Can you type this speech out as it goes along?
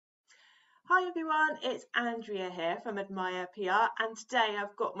Hi everyone, it's Andrea here from Admire PR, and today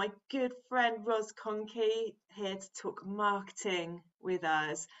I've got my good friend Ros Conkie here to talk marketing with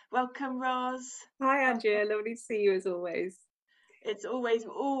us. Welcome, Ros. Hi, Andrea. Lovely to see you as always. It's always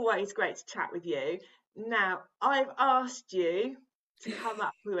great to chat with you. Now, I've asked you to come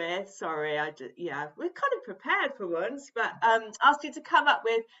up with, sorry, yeah, we're kind of prepared for once, but asked you to come up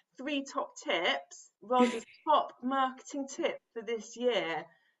with three top tips, Ros's top marketing tip for this year.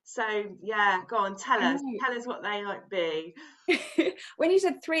 So yeah, go on, I know. tell us what they might be. When you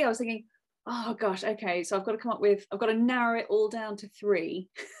said three, I was thinking, oh gosh, okay, so I've got to narrow it all down to three.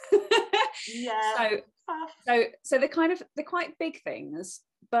 Yeah, so, tough. so they're quite big things,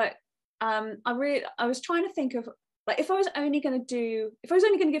 but I was trying to think of like if I was only going to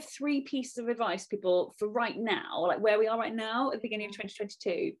give three pieces of advice to people for right now, like where we are right now at the beginning of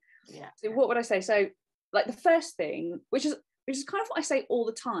 2022. Yeah, So what would I say? So like the first thing, which is kind of what I say all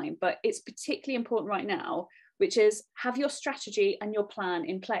the time, but it's particularly important right now, which is have your strategy and your plan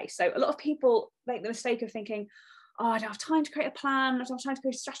in place. So a lot of people make the mistake of thinking, oh, I don't have time to create a plan, I don't have time to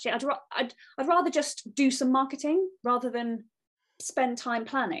create a strategy. I'd rather just do some marketing rather than spend time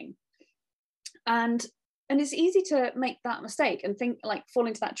planning. And it's easy to make that mistake and think like fall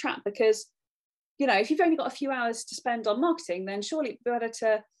into that trap because, if you've only got a few hours to spend on marketing, then surely it's better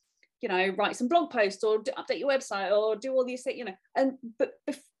to write some blog posts or update your website or do all these things, but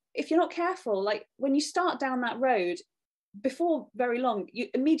if you're not careful, like when you start down that road, before very long, you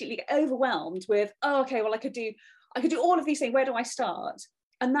immediately get overwhelmed with, oh, okay, well, I could do all of these things. Where do I start?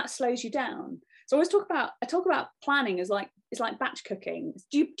 And that slows you down. So I talk about planning as like, it's like batch cooking.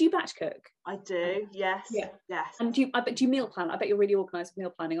 Do you batch cook? I do. Yes, Yeah. yes. And do you meal plan? I bet you're really organized with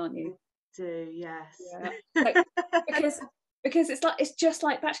meal planning, aren't you? Do, yes. Yeah. Like, because it's just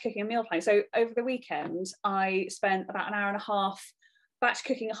like batch cooking and meal planning. So over the weekend, I spent about an hour and a half batch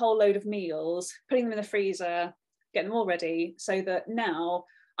cooking a whole load of meals, putting them in the freezer, getting them all ready, so that now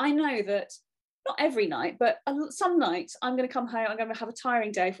I know that not every night, but some nights I'm going to come home, I'm going to have a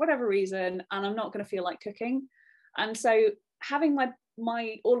tiring day for whatever reason, and I'm not going to feel like cooking. And so having my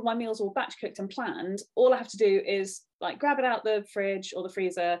all of my meals all batch cooked and planned, all I have to do is like grab it out the fridge or the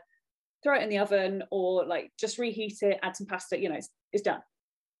freezer, throw it in the oven, or like just reheat it, add some pasta, it's done.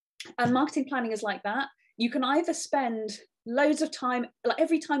 And marketing planning is like that. You can either spend loads of time, like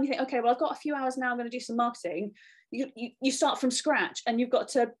every time you think, okay, well, I've got a few hours now, I'm going to do some marketing. You start from scratch and you've got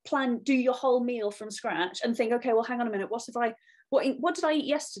to do your whole meal from scratch and think, okay, well, hang on a minute, what did I eat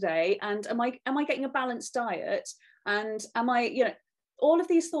yesterday? And am I getting a balanced diet? And am I, all of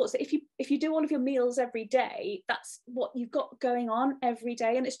these thoughts that if you do all of your meals every day, that's what you've got going on every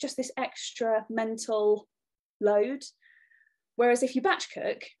day, and it's just this extra mental load. Whereas if you batch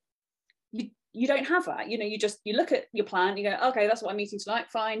cook, you don't have that. You look at your plan, you go, okay, that's what I'm eating tonight,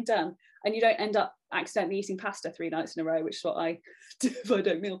 fine, done. And you don't end up accidentally eating pasta 3 nights in a row, which is what I do if I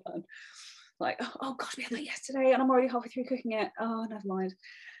don't meal plan. Like, oh gosh, we had that yesterday and I'm already halfway through cooking it, oh, never mind.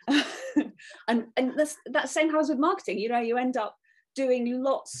 and that same happens with marketing. You end up doing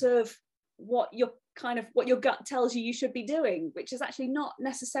lots of what your gut tells you should be doing, which is actually not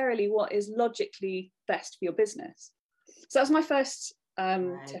necessarily what is logically best for your business. So that's my first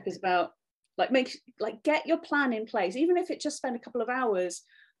tip, is about get your plan in place, even if it just spend a couple of hours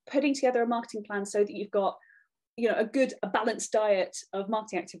putting together a marketing plan so that you've got a balanced diet of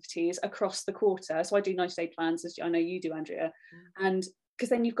marketing activities across the quarter. So I do 90-day plans, as I know you do, Andrea, and because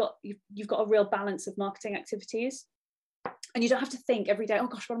then you've got a real balance of marketing activities, and you don't have to think every day, oh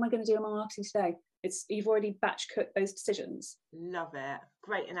gosh, what am I going to do in my marketing today? You've already batch cooked those decisions. Love it.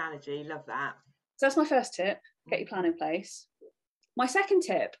 Great analogy. Love that. So that's my first tip. Get your plan in place. My second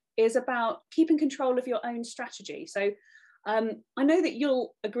tip is about keeping control of your own strategy. So I know that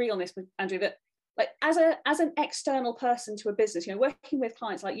you'll agree on this, Andrew, that like as an external person to a business, working with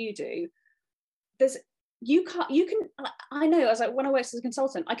clients like you do, I know when I worked as a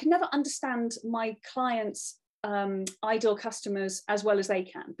consultant, I can never understand my clients' ideal customers as well as they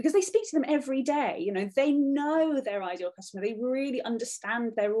can, because they speak to them every day. They know their ideal customer, they really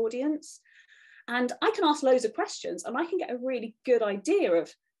understand their audience, and I can ask loads of questions and I can get a really good idea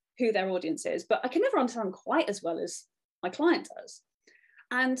of who their audience is, but I can never understand them quite as well as my client does.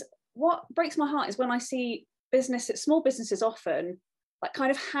 And what breaks my heart is when I see small businesses often like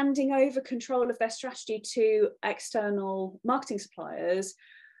kind of handing over control of their strategy to external marketing suppliers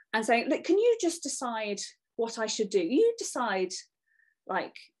and saying, look, can you just decide what I should do? You decide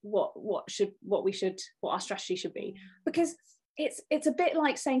like what our strategy should be. Because it's a bit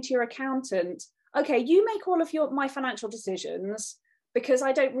like saying to your accountant, okay, you make all of my financial decisions, because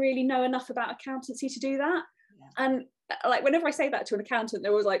I don't really know enough about accountancy to do that. Yeah. And like whenever I say that to an accountant,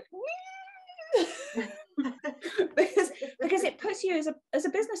 they're always like, because it puts you as a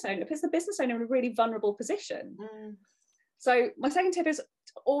business owner, it puts the business owner in a really vulnerable position. Mm. So my second tip is to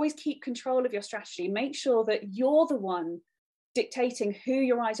always keep control of your strategy. Make sure that you're the one dictating who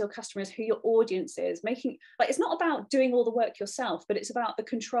your ideal customer is, who your audience is. Making, like, it's not about doing all the work yourself, but it's about the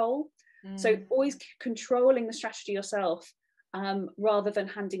control. So always controlling the strategy yourself, rather than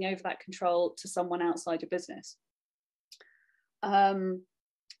handing over that control to someone outside your business. And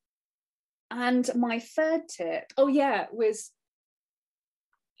my third tip, is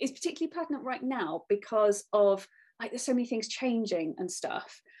particularly pertinent right now because of, like, there's so many things changing and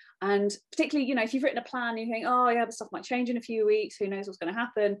stuff. And particularly, you know, if you've written a plan, you think, oh yeah, the stuff might change in a few weeks, who knows what's going to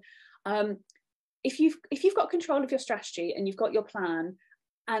happen. If you've got control of your strategy and you've got your plan,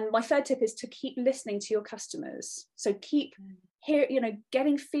 and my third tip is to keep listening to your customers. So keep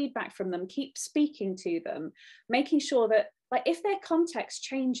getting feedback from them, keep speaking to them, making sure that, like, if their context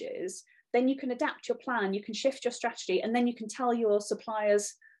changes, then you can adapt your plan, you can shift your strategy, and then you can tell your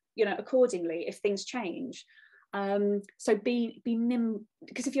suppliers, you know, accordingly if things change. So be nimble,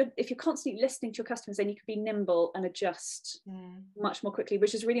 because if you're constantly listening to your customers, then you can be nimble and adjust much more quickly,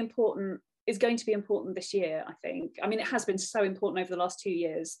 which is really important, is going to be important this year, I think. I mean, it has been so important over the last 2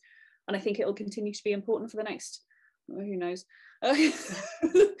 years, and I think it will continue to be important for the next, who knows. I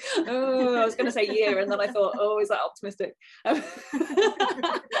was going to say year, and then I thought, oh, is that optimistic? But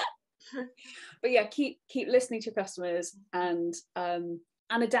yeah, keep listening to your customers, and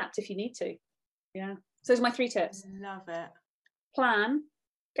adapt if you need to. Yeah. So those are my 3 tips. Love it. Plan,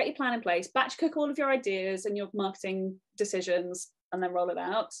 get your plan in place, batch cook all of your ideas and your marketing decisions, and then roll it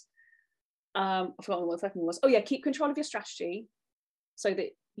out. I forgot what the second was. Oh yeah, keep control of your strategy so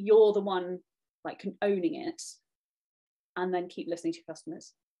that you're the one, like, owning it, and then keep listening to your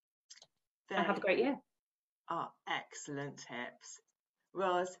customers. And have a great year. Excellent tips.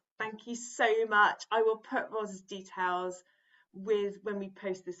 Ros, thank you so much. I will put Ros's details when we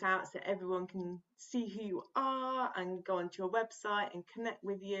post this out so everyone can see who you are and go onto your website and connect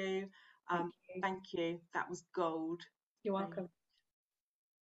with you. Thank you. That was gold. You're welcome.